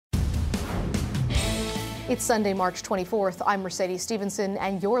It's Sunday, March 24th. I'm Mercedes Stevenson,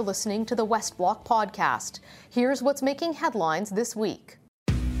 and you're listening to the West Block podcast. Here's what's making headlines this week.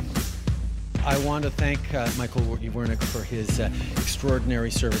 I want to thank Michael Wernick for his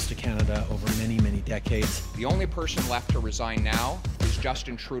extraordinary service to Canada over many, many decades. The only person left to resign now is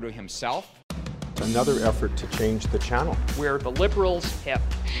Justin Trudeau himself. Another effort to change the channel. Where the Liberals have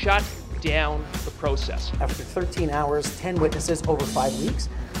shut down the process. After 13 hours, 10 witnesses over 5 weeks,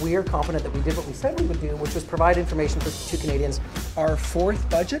 we are confident that we did what we said we would do, which was provide information to Canadians. Our fourth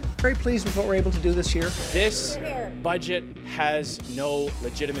budget. Very pleased with what we're able to do this year. This budget has no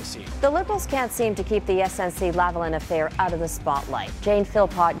legitimacy. The Liberals can't seem to keep the SNC-Lavalin affair out of the spotlight. Jane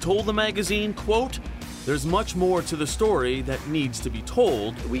Philpott told the magazine, quote, "There's much more to the story that needs to be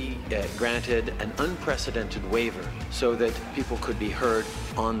told." We granted an unprecedented waiver so that people could be heard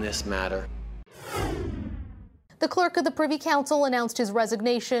on this matter. The clerk of the Privy Council announced his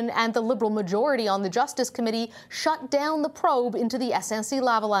resignation, and the Liberal majority on the Justice Committee shut down the probe into the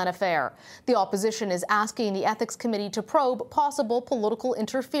SNC-Lavalin affair. The opposition is asking the Ethics Committee to probe possible political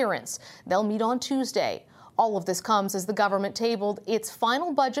interference. They'll meet on Tuesday. All of this comes as the government tabled its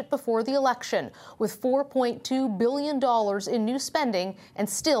final budget before the election, with $4.2 billion in new spending and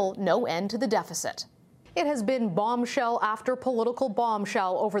still no end to the deficit. It has been bombshell after political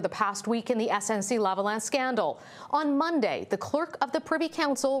bombshell over the past week in the SNC-Lavalin scandal. On Monday, the clerk of the Privy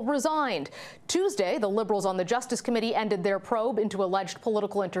Council resigned. Tuesday, the Liberals on the Justice Committee ended their probe into alleged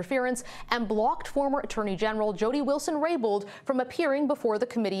political interference and blocked former Attorney General Jody Wilson-Raybould from appearing before the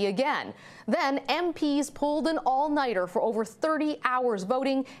committee again. Then MPs pulled an all-nighter for over 30 hours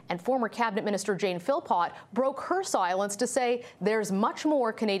voting, and former Cabinet Minister Jane Philpott broke her silence to say there's much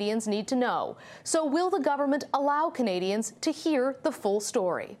more Canadians need to know. So will the government allow Canadians to hear the full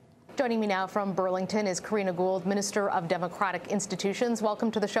story? Joining me now from Burlington is Karina Gould, Minister of Democratic Institutions.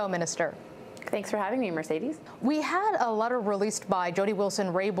 Welcome to the show, Minister. Thanks for having me, Mercedes. We had a letter released by Jody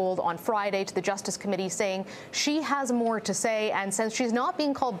Wilson-Raybould on Friday to the Justice Committee saying she has more to say, and since she's not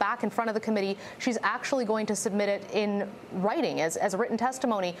being called back in front of the committee, she's actually going to submit it in writing as a written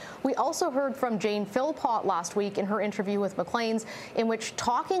testimony. We also heard from Jane Philpott last week in her interview with Maclean's, in which,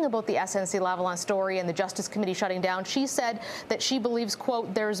 talking about the SNC-Lavalin story and the Justice Committee shutting down, she said that she believes,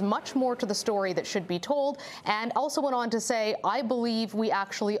 quote, there's much more to the story that should be told, and also went on to say, I believe we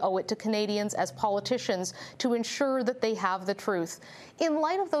actually owe it to Canadians as politicians to ensure that they have the truth. In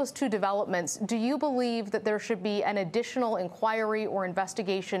light of those two developments, do you believe that there should be an additional inquiry or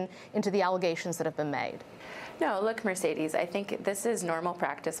investigation into the allegations that have been made? No, look, Mercedes, I think this is normal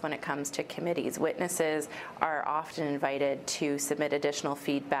practice when it comes to committees. Witnesses are often invited to submit additional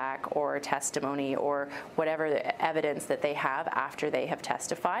feedback or testimony or whatever evidence that they have after they have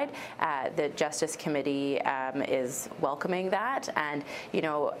testified. The Justice Committee is welcoming that, and, you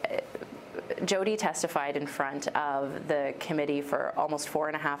know, Jody testified in front of the committee for almost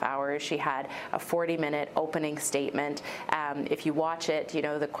 4.5 hours. She had a 40-minute opening statement. If you watch it, you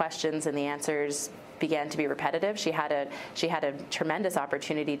know, the questions and the answers began to be repetitive. She had a tremendous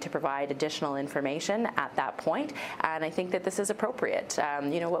opportunity to provide additional information at that point, and I think that this is appropriate.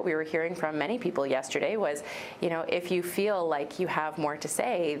 You know, what we were hearing from many people yesterday was, you know, if you feel like you have more to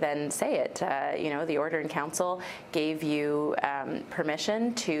say, then say it. You know, the Order in Council gave you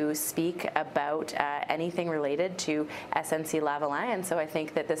permission to speak about anything related to SNC-Lavalin, and so I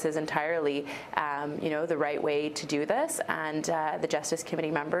think that this is entirely, you know, the right way to do this, and the Justice Committee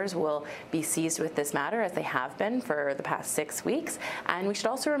members will be seized with this matter, as they have been for the past 6 weeks. And we should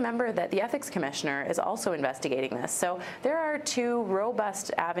also remember that the Ethics Commissioner is also investigating this. So there are two robust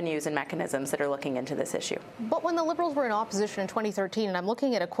avenues and mechanisms that are looking into this issue. But when the Liberals were in opposition in 2013, and I'm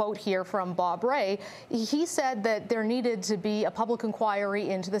looking at a quote here from Bob Raitt, he said that there needed to be a public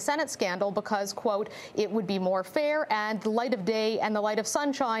inquiry into the Senate scandal because, quote, it would be more fair and the light of day and the light of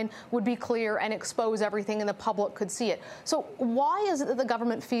sunshine would be clear and expose everything and the public could see it. So why is it that the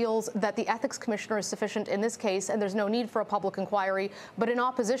government feels that the Ethics Commissioner is sufficient in this case and there's no need for a public inquiry, but in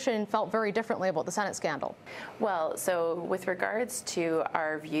opposition felt very differently about the Senate scandal? Well, so with regards to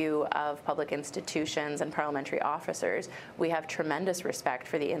our view of public institutions and parliamentary officers, we have tremendous respect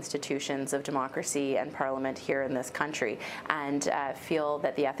for the institutions of democracy and parliament here in this country, and feel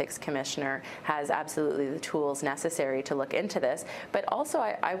that the Ethics Commissioner has absolutely the tools necessary to look into this. But also,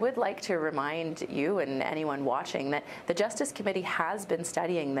 I would like to remind remind you and anyone watching that the Justice Committee has been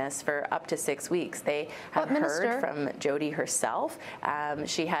studying this for up to 6 weeks. They have heard from Jody herself.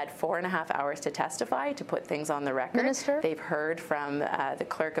 She had 4.5 hours to testify, to put things on the record. They've heard from the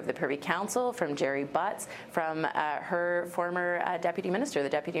clerk of the Privy Council, from Jerry Butts, from her former deputy minister, the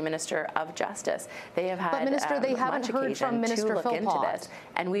Deputy Minister of Justice. They have had they haven't heard from Minister Philpott,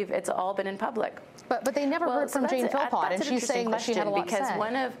 and it's all been in public. But they never heard from Jane Philpott, and she's saying that she had a lot to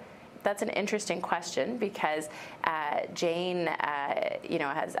say. That's an interesting question, because Jane,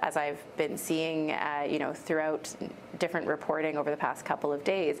 as I've been seeing, throughout different reporting over the past couple of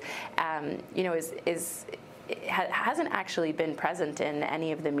days, hasn't actually been present in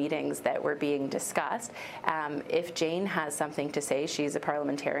any of the meetings that were being discussed. If Jane has something to say, she's a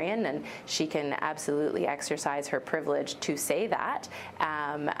parliamentarian, and she can absolutely exercise her privilege to say that,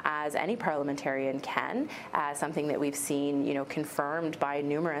 as any parliamentarian can, something that we've seen, confirmed by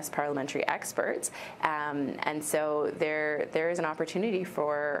numerous parliamentary experts. And so there is an opportunity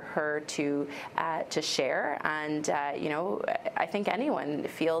for her to share. And I think anyone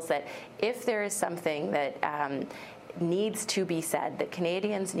feels that if there is something that needs to be said, that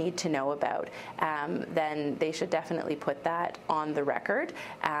Canadians need to know about, then they should definitely put that on the record.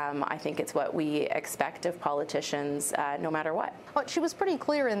 I think it's what we expect of politicians, no matter what. But she was pretty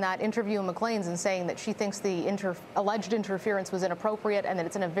clear in that interview in Maclean's in saying that she thinks the alleged interference was inappropriate and that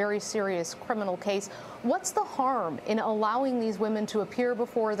it's in a very serious criminal case. What's the harm in allowing these women to appear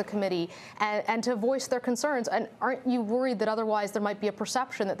before the committee and to voice their concerns? And aren't you worried that otherwise there might be a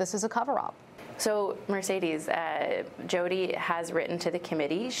perception that this is a cover-up? So, Mercedes, Jody has written to the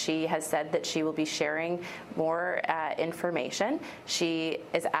committee. She has said that she will be sharing more information. She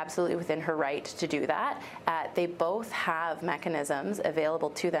is absolutely within her right to do that. They both have mechanisms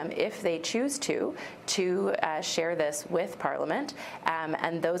available to them, if they choose to share this with Parliament.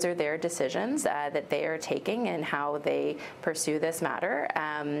 And those are their decisions that they are taking and how they pursue this matter.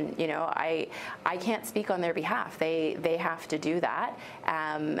 I can't speak on their behalf. They have to do that.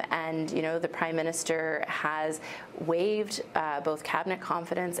 And the Prime Minister has waived both cabinet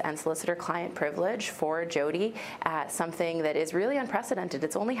confidence and solicitor-client privilege for Jody, something that is really unprecedented.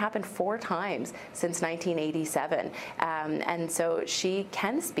 It's only happened 4 times since 1987. And so she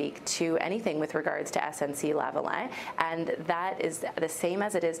can speak to anything with regards to SNC-Lavalin, and that is the same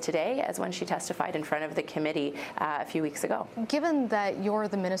as it is today as when she testified in front of the committee a few weeks ago. Given that you're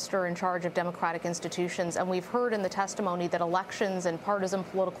the minister in charge of democratic institutions, and we've heard in the testimony that elections and partisan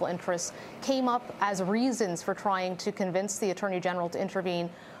political interests came up as reasons for trying to convince the Attorney General to intervene,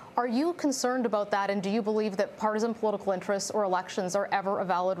 are you concerned about that, and do you believe that partisan political interests or elections are ever a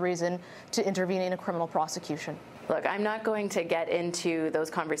valid reason to intervene in a criminal prosecution? Look, I'm not going to get into those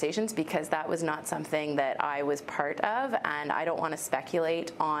conversations because that was not something that I was part of, and I don't want to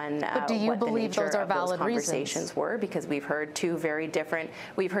speculate on what the nature of those conversations were, because we've heard two very different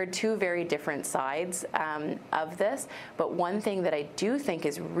sides of this. But one thing that I do think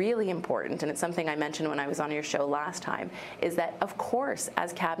is really important, and it's something I mentioned when I was on your show last time, is that, of course,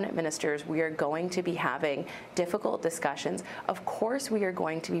 as cabinet ministers, we are going to be having difficult discussions. Of course, we are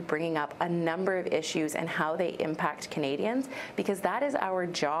going to be bringing up a number of issues and how they impact Canadians, because that is our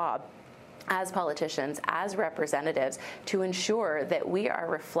job as politicians, as representatives, to ensure that we are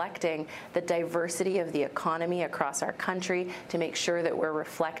reflecting the diversity of the economy across our country, to make sure that we're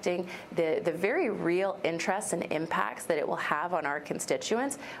reflecting the very real interests and impacts that it will have on our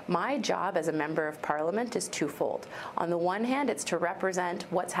constituents. My job as a member of Parliament is twofold. On the one hand, it's to represent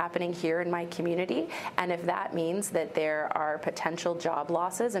what's happening here in my community, and if that means that there are potential job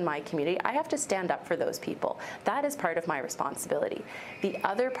losses in my community, I have to stand up for those people. That is part of my responsibility. The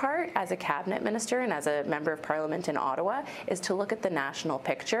other part, as a cabinet minister and as a member of Parliament in Ottawa, is to look at the national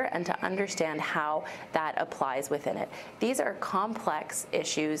picture and to understand how that applies within it. These are complex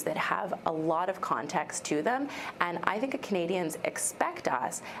issues that have a lot of context to them, and I think Canadians expect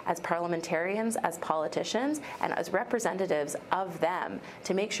us as parliamentarians, as politicians, and as representatives of them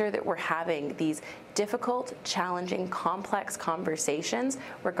to make sure that we're having these difficult, challenging, complex conversations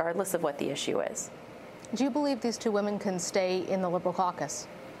regardless of what the issue is. Do you believe these two women can stay in the Liberal caucus?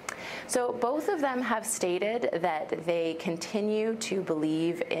 So both of them have stated that they continue to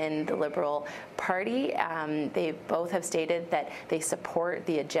believe in the Liberal Party. They both have stated that they support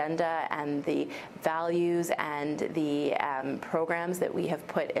the agenda and the values and the programs that we have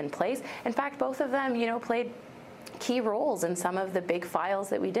put in place. In fact, both of them, played key roles in some of the big files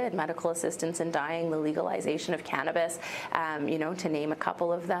that we did, medical assistance in dying, the legalization of cannabis, you know, to name a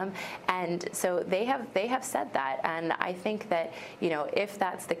couple of them. And so they have said that, and I think that, you know, if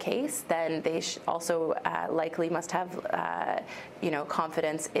that's the case, then they also likely must have, you know,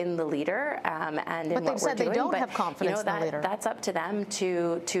 confidence in the leader and in what we're doing. But they've said they don't have confidence in the leader. That's up to them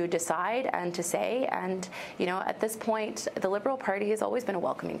to decide and to say. And, you know, at this point, the Liberal Party has always been a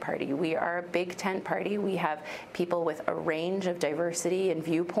welcoming party. We are a big tent party. We have people with a range of diversity and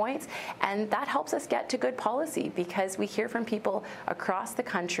viewpoints, and that helps us get to good policy because we hear from people across the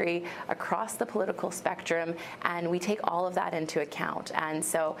country, across the political spectrum, and we take all of that into account. And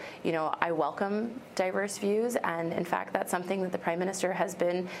so, you know, I welcome diverse views, and in fact, that's something that the Prime Minister has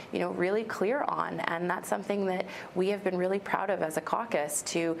been, you know, really clear on, and that's something that we have been really proud of as a caucus,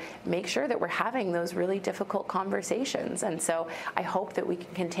 to make sure that we're having those really difficult conversations. And so I hope that we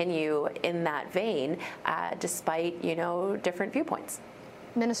can continue in that vein despite, you know, different viewpoints.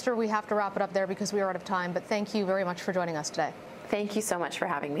 Minister, we have to wrap it up there because we are out of time, but thank you very much for joining us today. Thank you so much for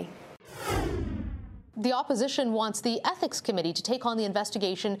having me. The opposition wants the Ethics Committee to take on the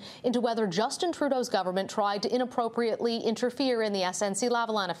investigation into whether Justin Trudeau's government tried to inappropriately interfere in the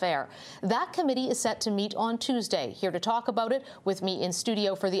SNC-Lavalin affair. That committee is set to meet on Tuesday. Here to talk about it with me in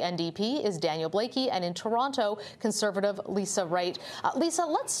studio for the NDP is Daniel Blaikie, and in Toronto, Conservative Lisa Raitt. Lisa,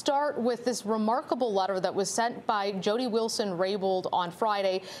 let's start with this remarkable letter that was sent by Jody Wilson-Raybould on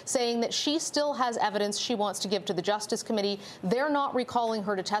Friday, saying that she still has evidence she wants to give to the Justice Committee. They're not recalling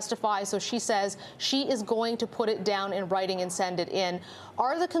her to testify, so she says she is going to put it down in writing and send it in.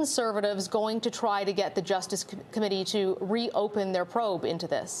 Are the Conservatives going to try to get the Justice Committee to reopen their probe into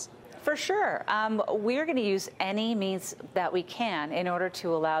this? For sure. We're going to use any means that we can in order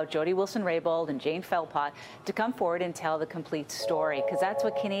to allow Jody Wilson-Raybould and Jane Philpott to come forward and tell the complete story, because that's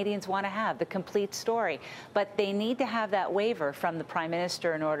what Canadians want to have, the complete story. But they need to have that waiver from the Prime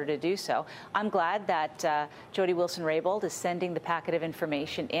Minister in order to do so. I'm glad that Jody Wilson-Raybould is sending the packet of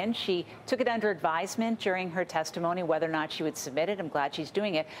information in. She took it under advisement during her testimony whether or not she would submit it. I'm glad she's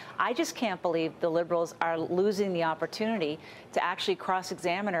doing it. I just can't believe the Liberals are losing the opportunity to actually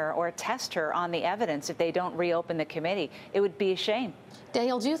cross-examine her or test her on the evidence if they don't reopen the committee. It would be a shame.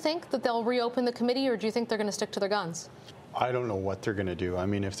 Daniel, do you think that they'll reopen the committee, or do you think they're going to stick to their guns? I don't know what they're going to do. I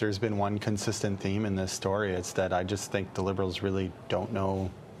mean, if there's been one consistent theme in this story, it's that I just think the Liberals really don't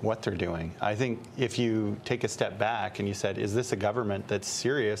know what they're doing. I think if you take a step back and you said, is this a government that's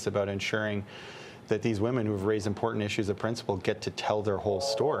serious about ensuring that these women who have raised important issues of principle get to tell their whole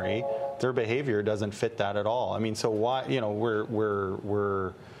story? Their behavior doesn't fit that at all. I mean, so why, you know,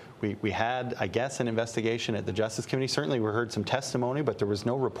 we had, I guess, an investigation at the Justice Committee. Certainly we heard some testimony, but there was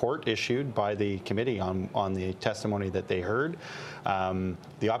no report issued by the committee on the testimony that they heard.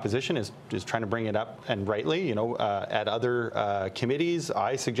 The opposition is trying to bring it up, and rightly, you know, at other committees.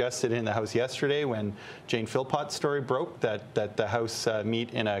 I suggested in the House yesterday, when Jane Philpott's story broke, that the House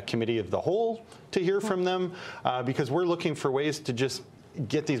meet in a committee of the whole to hear from them, because we're looking for ways to just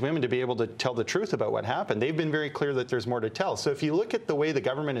get these women to be able to tell the truth about what happened. They've been very clear that there's more to tell. So if you look at the way the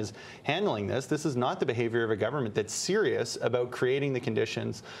government is handling this, this is not the behavior of a government that's serious about creating the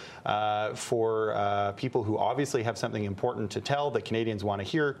conditions for people who obviously have something important to tell that Canadians want to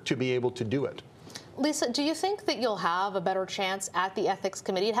hear to be able to do it. Lisa, do you think that you'll have a better chance at the Ethics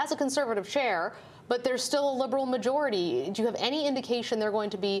Committee? It has a Conservative chair, but there's still a Liberal majority. Do you have any indication they're going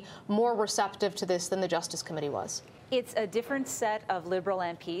to be more receptive to this than the Justice Committee was? It's a different set of Liberal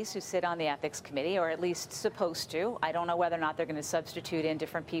MPs who sit on the Ethics Committee, or at least supposed to. I don't know whether or not they're going to substitute in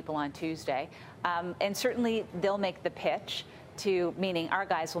different people on Tuesday. And certainly they'll make the pitch to, meaning our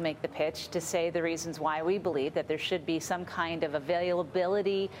guys will make the pitch to say the reasons why we believe that there should be some kind of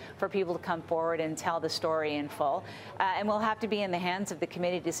availability for people to come forward and tell the story in full. And we'll have to be in the hands of the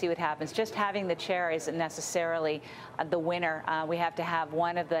committee to see what happens. Just having the chair isn't necessarily the winner. We have to have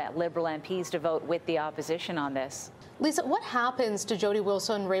one of the Liberal MPs to vote with the opposition on this. Lisa, what happens to Jody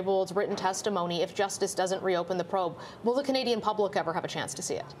Wilson-Raybould's written testimony if Justice doesn't reopen the probe? Will the Canadian public ever have a chance to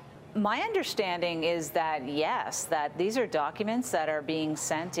see it? My understanding is that, yes, that these are documents that are being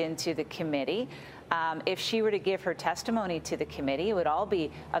sent into the committee. If she were to give her testimony to the committee, it would all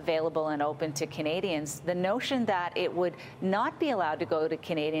be available and open to Canadians. The notion that it would not be allowed to go to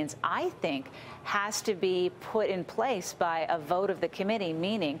Canadians, I think, has to be put in place by a vote of the committee,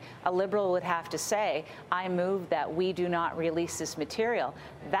 meaning a Liberal would have to say, I move that we do not release this material.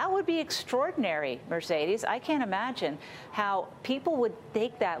 That would be extraordinary, Mercedes. I can't imagine how people would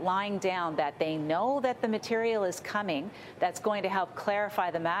take that lying down, that they know that the material is coming, that's going to help clarify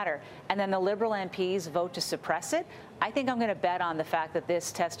the matter, and then the Liberal MPs vote to suppress it. I think I'm going to bet on the fact that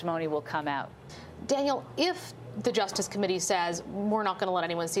this testimony will come out. Daniel, if the Justice Committee says we're not going to let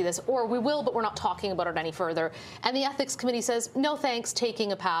anyone see this, or we will, but we're not talking about it any further, and the Ethics Committee says no thanks,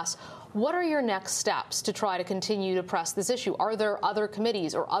 taking a pass, what are your next steps to try to continue to press this issue? Are there other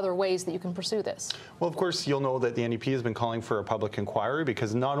committees or other ways that you can pursue this? Well, of course, you'll know that the NDP has been calling for a public inquiry,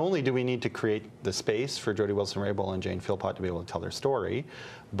 because not only do we need to create the space for Jody Wilson-Raybould and Jane Philpott to be able to tell their story,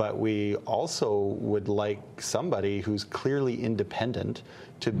 but we also would like somebody who's clearly independent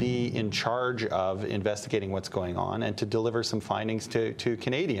to be in charge of investigating what's going on and to deliver some findings to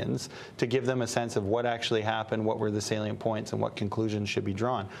Canadians, to give them a sense of what actually happened, what were the salient points, and what conclusions should be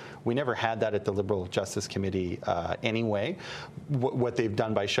drawn. We never had that at the Liberal Justice Committee anyway. What they've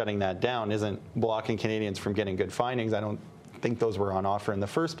done by shutting that down isn't blocking Canadians from getting good findings. I don't think those were on offer in the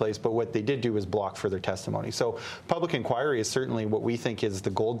first place, but what they did do was block further testimony. So public inquiry is certainly what we think is the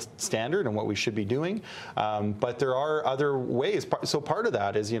gold standard and what we should be doing. But there are other ways. So part of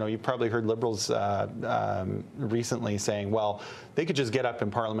that is, you've probably heard Liberals recently saying, well, they could just get up in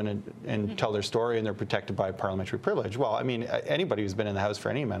Parliament and tell their story and they're protected by parliamentary privilege. Well, I mean, anybody who's been in the House for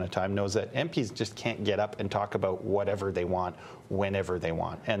any amount of time knows that MPs just can't get up and talk about whatever they want, whenever they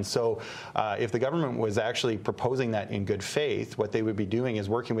want. And so if the government was actually proposing that in good faith, what they would be doing is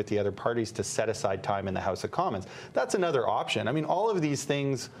working with the other parties to set aside time in the House of Commons. That's another option. I mean, all of these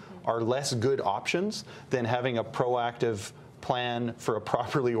things are less good options than having a proactive plan for a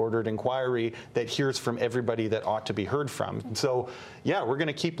properly ordered inquiry that hears from everybody that ought to be heard from. So, yeah, we're going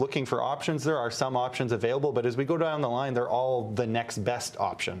to keep looking for options. There are some options available, but as we go down the line, they're all the next best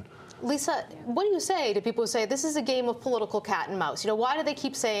option. Lisa, what do you say to people who say this is a game of political cat and mouse? Why do they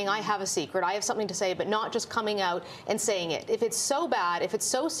keep saying, I have a secret, I have something to say, but not just coming out and saying it? If it's so bad, if it's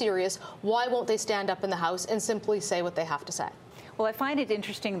so serious, why won't they stand up in the House and simply say what they have to say? Well, I find it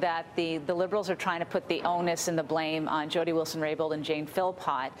interesting that the Liberals are trying to put the onus and the blame on Jody Wilson-Raybould and Jane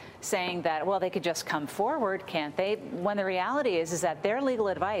Philpott, saying that, well, they could just come forward, can't they? When the reality is that their legal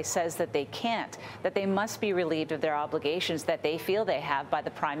advice says that they can't, that they must be relieved of their obligations that they feel they have by the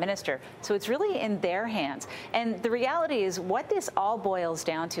Prime Minister. So it's really in their hands. And the reality is what this all boils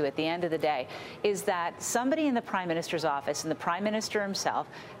down to at the end of the day is that somebody in the Prime Minister's office and the Prime Minister himself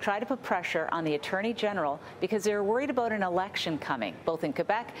try to put pressure on the Attorney General because they're worried about an election coming, both in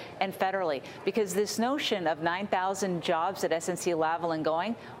Quebec and federally, because this notion of 9,000 jobs at SNC-Lavalin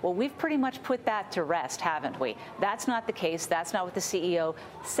going, well, we've pretty much put that to rest, haven't we? That's not the case. That's not what the CEO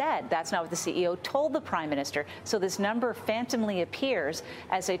said. That's not what the CEO told the Prime Minister. So this number phantomly appears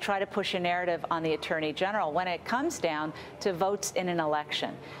as they try to push a narrative on the Attorney General when it comes down to votes in an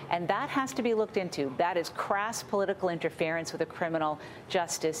election. And that has to be looked into. That is crass political interference with a criminal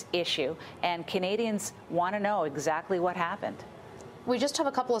justice issue. And Canadians want to know exactly what happened. We just have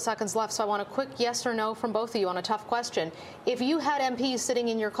a couple of seconds left, so I want a quick yes or no from both of you on a tough question. If you had MPs sitting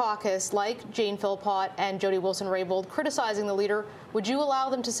in your caucus like Jane Philpott and Jody Wilson-Raybould criticizing the leader, would you allow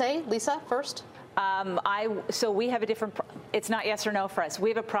them to say? Lisa, first. So we have a different, it's not yes or no for us. We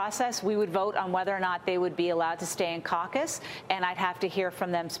have a process. We would vote on whether or not they would be allowed to stay in caucus, and I'd have to hear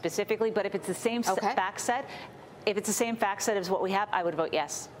from them specifically. But if it's the same fact set, as what we have, I would vote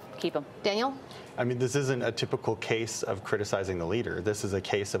yes. Keep them. Daniel? I mean, this isn't a typical case of criticizing the leader. This is a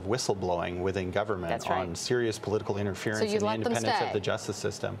case of whistleblowing within government on serious political interference in the independence of the justice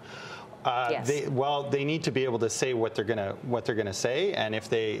system. Yes. They need to be able to say what they're gonna say, and if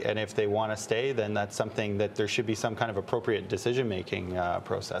they want to stay, then that's something that there should be some kind of appropriate decision-making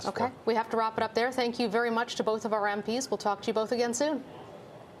process. Okay, we have to wrap it up there. Thank you very much to both of our MPs. We'll talk to you both again soon.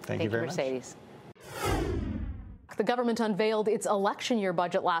 Thank you very much. Mercedes. The government unveiled its election year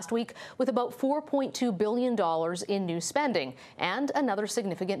budget last week with about $4.2 billion in new spending and another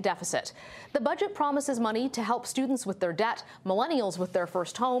significant deficit. The budget promises money to help students with their debt, millennials with their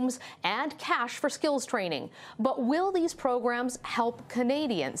first homes, and cash for skills training. But will these programs help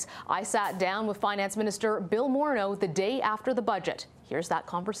Canadians? I sat down with Finance Minister Bill Morneau the day after the budget. Here's that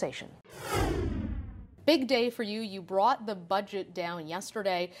conversation. Big day for you. You brought the budget down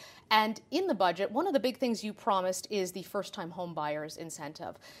yesterday. And in the budget, one of the big things you promised is the first-time home buyers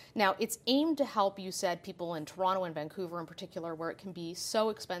incentive. Now, it's aimed to help, you said, people in Toronto and Vancouver in particular, where it can be so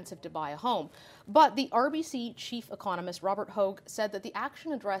expensive to buy a home. But the RBC chief economist, Robert Hogue, said that the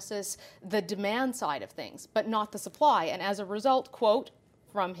action addresses the demand side of things, but not the supply. And as a result, quote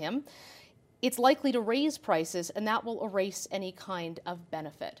from him, it's likely to raise prices, and that will erase any kind of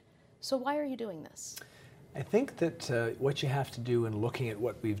benefit. So why are you doing this? I think that what you have to do in looking at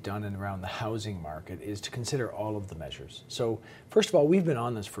what we've done and around the housing market is to consider all of the measures. So first of all, we've been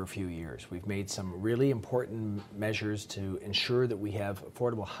on this for a few years. We've made some really important measures to ensure that we have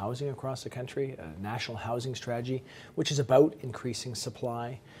affordable housing across the country, a national housing strategy, which is about increasing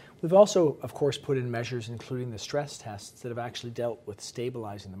supply. We've also, of course, put in measures including the stress tests that have actually dealt with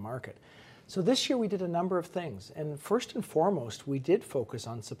stabilizing the market. So this year we did a number of things, and first and foremost, we did focus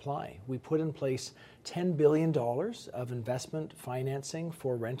on supply. We put in place $10 billion of investment financing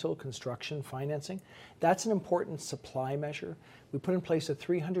for rental construction financing. That's an important supply measure. We put in place a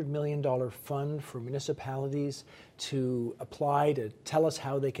 $300 million fund for municipalities to apply to tell us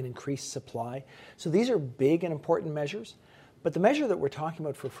how they can increase supply. So these are big and important measures. But the measure that we're talking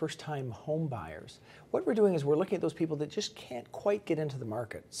about for first-time home buyers, what we're doing is we're looking at those people that just can't quite get into the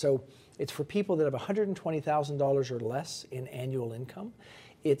market. So it's for people that have $120,000 or less in annual income.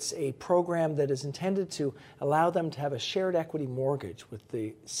 It's a program that is intended to allow them to have a shared equity mortgage with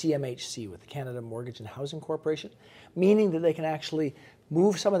the CMHC, with the Canada Mortgage and Housing Corporation, meaning that they can actually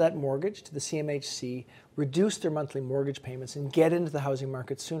move some of that mortgage to the CMHC, reduce their monthly mortgage payments, and get into the housing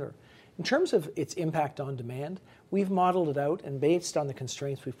market sooner. In terms of its impact on demand, we've modeled it out, and based on the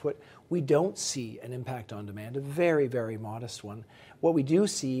constraints we've put, we don't see an impact on demand, a very, very modest one. What we do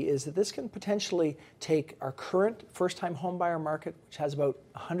see is that this can potentially take our current first-time homebuyer market, which has about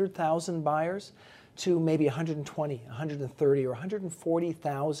 100,000 buyers, to maybe 120, 130, or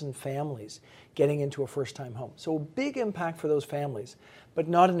 140,000 families getting into a first-time home. So a big impact for those families, but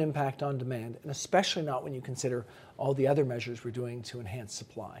not an impact on demand, and especially not when you consider all the other measures we're doing to enhance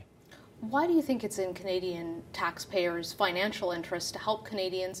supply. Why do you think it's in Canadian taxpayers' financial interest to help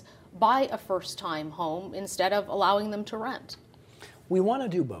Canadians buy a first-time home instead of allowing them to rent? We want to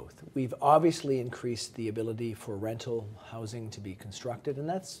do both. We've obviously increased the ability for rental housing to be constructed, and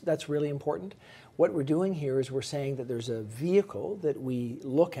that's really important. What we're doing here is we're saying that there's a vehicle that we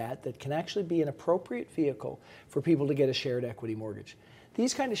look at that can actually be an appropriate vehicle for people to get a shared equity mortgage.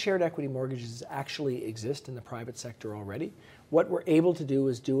 These kind of shared equity mortgages actually exist in the private sector already. What we're able to do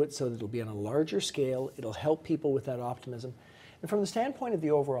is do it so that it'll be on a larger scale, it'll help people with that optimism. And from the standpoint of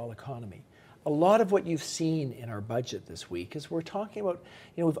the overall economy, a lot of what you've seen in our budget this week is we're talking about,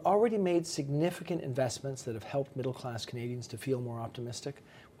 we've already made significant investments that have helped middle-class Canadians to feel more optimistic.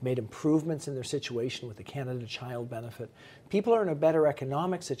 We've made improvements in their situation with the Canada Child Benefit. People are in a better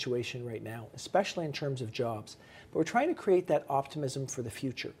economic situation right now, especially in terms of jobs. But we're trying to create that optimism for the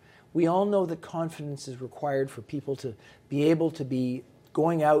future. We all know that confidence is required for people to be able to be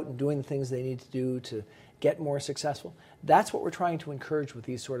going out and doing the things they need to do to get more successful. That's what we're trying to encourage with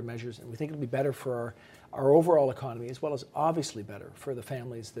these sort of measures, and we think it'll be better for our overall economy, as well as obviously better for the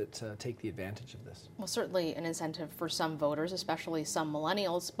families that take the advantage of this. Well, certainly an incentive for some voters, especially some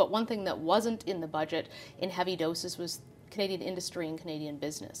millennials, but one thing that wasn't in the budget in heavy doses was Canadian industry and Canadian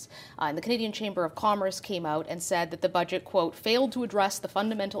business. And the Canadian Chamber of Commerce came out and said that the budget, quote, failed to address the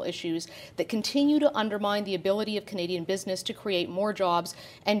fundamental issues that continue to undermine the ability of Canadian business to create more jobs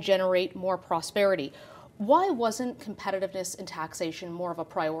and generate more prosperity. Why wasn't competitiveness and taxation more of a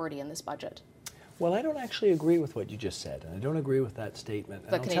priority in this budget? Well, I don't actually agree with what you just said, and I don't agree with that statement.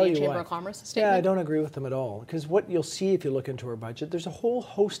 The Canadian Chamber of Commerce statement? Yeah, I don't agree with them at all, because what you'll see if you look into our budget, there's a whole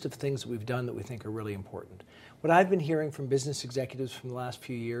host of things that we've done that we think are really important. What I've been hearing from business executives from the last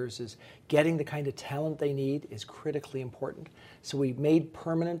few years is getting the kind of talent they need is critically important. So we've made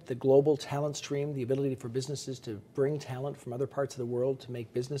permanent the global talent stream, the ability for businesses to bring talent from other parts of the world to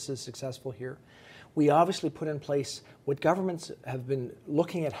make businesses successful here. We obviously put in place what governments have been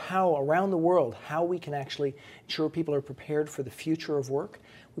looking at how, around the world, how we can actually ensure people are prepared for the future of work.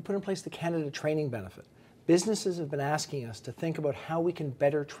 We put in place the Canada Training Benefit. Businesses have been asking us to think about how we can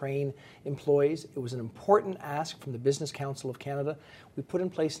better train employees. It was an important ask from the Business Council of Canada. We put in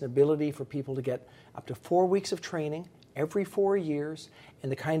place an ability for people to get up to 4 weeks of training every 4 years,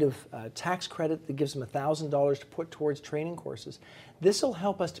 and the kind of tax credit that gives them $1,000 to put towards training courses. This will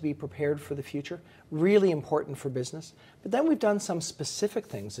help us to be prepared for the future, really important for business. But then we've done some specific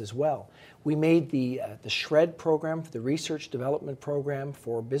things as well. We made the SHRED program, the Research Development Program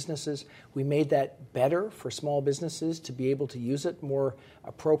for businesses. We made that better for small businesses to be able to use it more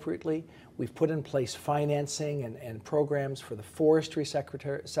appropriately. We've put in place financing and programs for the forestry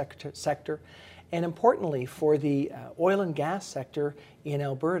sector. And importantly, for the oil and gas sector in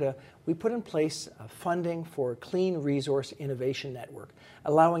Alberta, we put in place funding for a Clean Resource Innovation Network,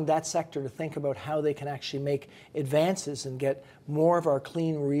 allowing that sector to think about how they can actually make advances and get more of our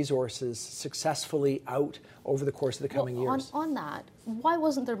clean resources successfully out over the course of the coming years. On that, why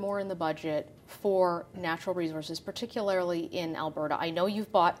wasn't there more in the budget for natural resources, particularly in Alberta? I know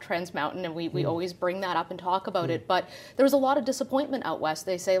you've bought Trans Mountain, and we always bring that up and talk about it, but there was a lot of disappointment out west.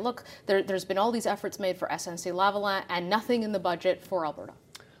 They say, look, there's been all these efforts made for SNC-Lavalin and nothing in the budget for Alberta.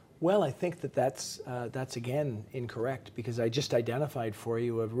 Well, I think that's again incorrect, because I just identified for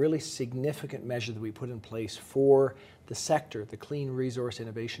you a really significant measure that we put in place for the sector, the Clean Resource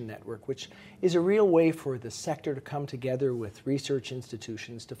Innovation Network, which is a real way for the sector to come together with research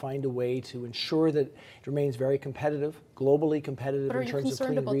institutions to find a way to ensure that it remains very competitive, globally competitive in terms of clean resources. But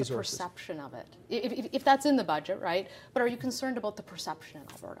are you concerned about the perception of it? If that's in the budget, right? But are you concerned about the perception in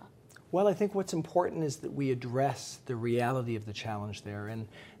Alberta? Well, I think what's important is that we address the reality of the challenge there. And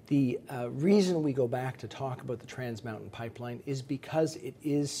the reason we go back to talk about the Trans Mountain Pipeline is because it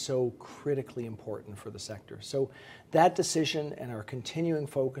is so critically important for the sector. So that decision and our continuing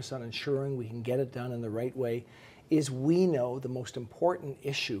focus on ensuring we can get it done in the right way is, we know, the most important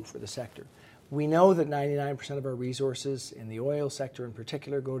issue for the sector. We know that 99% of our resources in the oil sector in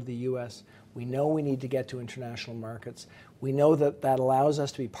particular go to the U.S. We know we need to get to international markets. We know that that allows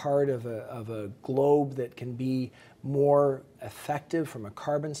us to be part of a globe that can be more effective from a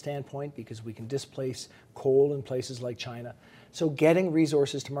carbon standpoint, because we can displace coal in places like China. So getting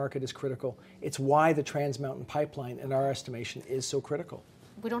resources to market is critical. It's why the Trans Mountain Pipeline, in our estimation, is so critical.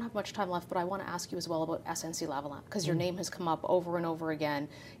 We don't have much time left, but I want to ask you as well about SNC-Lavalin, because your name has come up over and over again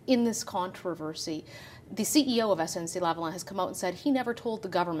in this controversy. The CEO of SNC-Lavalin has come out and said he never told the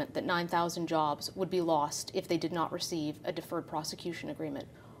government that 9,000 jobs would be lost if they did not receive a deferred prosecution agreement.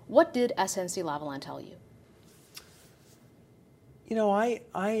 What did SNC-Lavalin tell you? You know,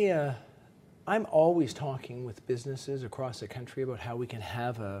 I'm always talking with businesses across the country about how we can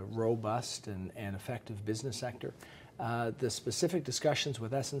have a robust and effective business sector. The specific discussions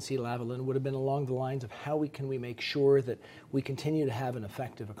with SNC-Lavalin would have been along the lines of how can we make sure that we continue to have an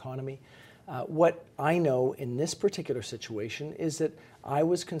effective economy. What I know in this particular situation is that I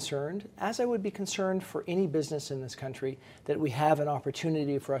was concerned, as I would be concerned for any business in this country, that we have an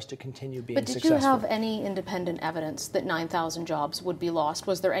opportunity for us to continue being successful. But did you have any independent evidence that 9,000 jobs would be lost?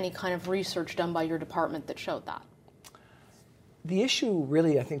 Was there any kind of research done by your department that showed that? The issue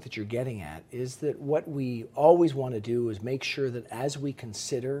really, I think, that you're getting at is that what we always want to do is make sure that as we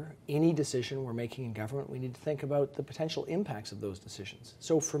consider any decision we're making in government, we need to think about the potential impacts of those decisions.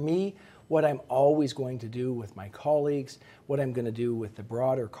 So for me, what I'm always going to do with my colleagues, what I'm going to do with the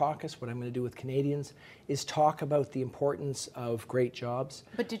broader caucus, what I'm going to do with Canadians, is talk about the importance of great jobs.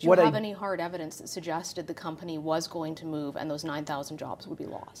 But did you have any hard evidence that suggested the company was going to move and those 9,000 jobs would be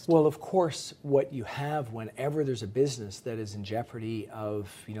lost? Well, of course, what you have whenever there's a business that is in jeopardy of,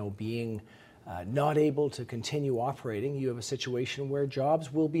 being not able to continue operating, you have a situation where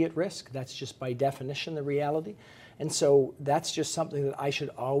jobs will be at risk. That's just by definition the reality. And so that's just something that I should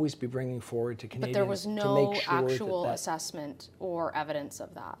always be bringing forward to Canadians. But there was no to make sure actual assessment or evidence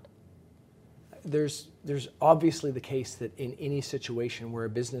of that. There's obviously the case that in any situation where a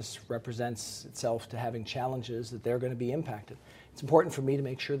business represents itself to having challenges, that they're going to be impacted. It's important for me to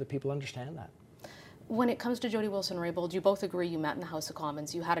make sure that people understand that. When it comes to Jody Wilson-Raybould, you both agree you met in the House of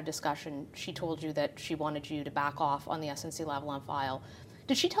Commons. You had a discussion. She told you that she wanted you to back off on the SNC-Lavalin file.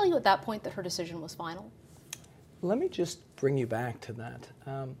 Did she tell you at that point that her decision was final? Let me just bring you back to that.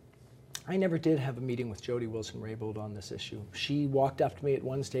 I never did have a meeting with Jody Wilson-Raybould on this issue. She walked up to me at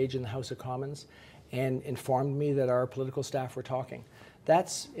one stage in the House of Commons and informed me that our political staff were talking.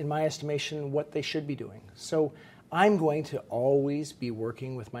 That's, in my estimation, what they should be doing. So I'm going to always be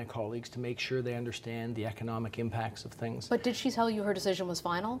working with my colleagues to make sure they understand the economic impacts of things. But did she tell you her decision was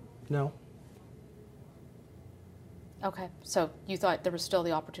final? No. Okay, so you thought there was still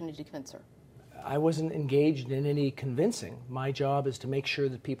the opportunity to convince her? I wasn't engaged in any convincing. My job is to make sure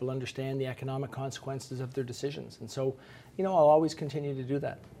that people understand the economic consequences of their decisions. And so, I'll always continue to do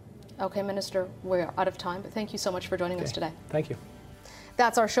that. Okay, Minister, we're out of time, but thank you so much for joining us today. Thank you.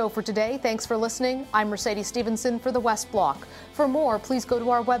 That's our show for today. Thanks for listening. I'm Mercedes Stevenson for The West Block. For more, please go to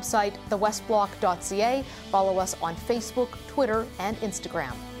our website, thewestblock.ca. Follow us on Facebook, Twitter, and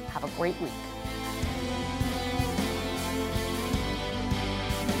Instagram. Have a great week.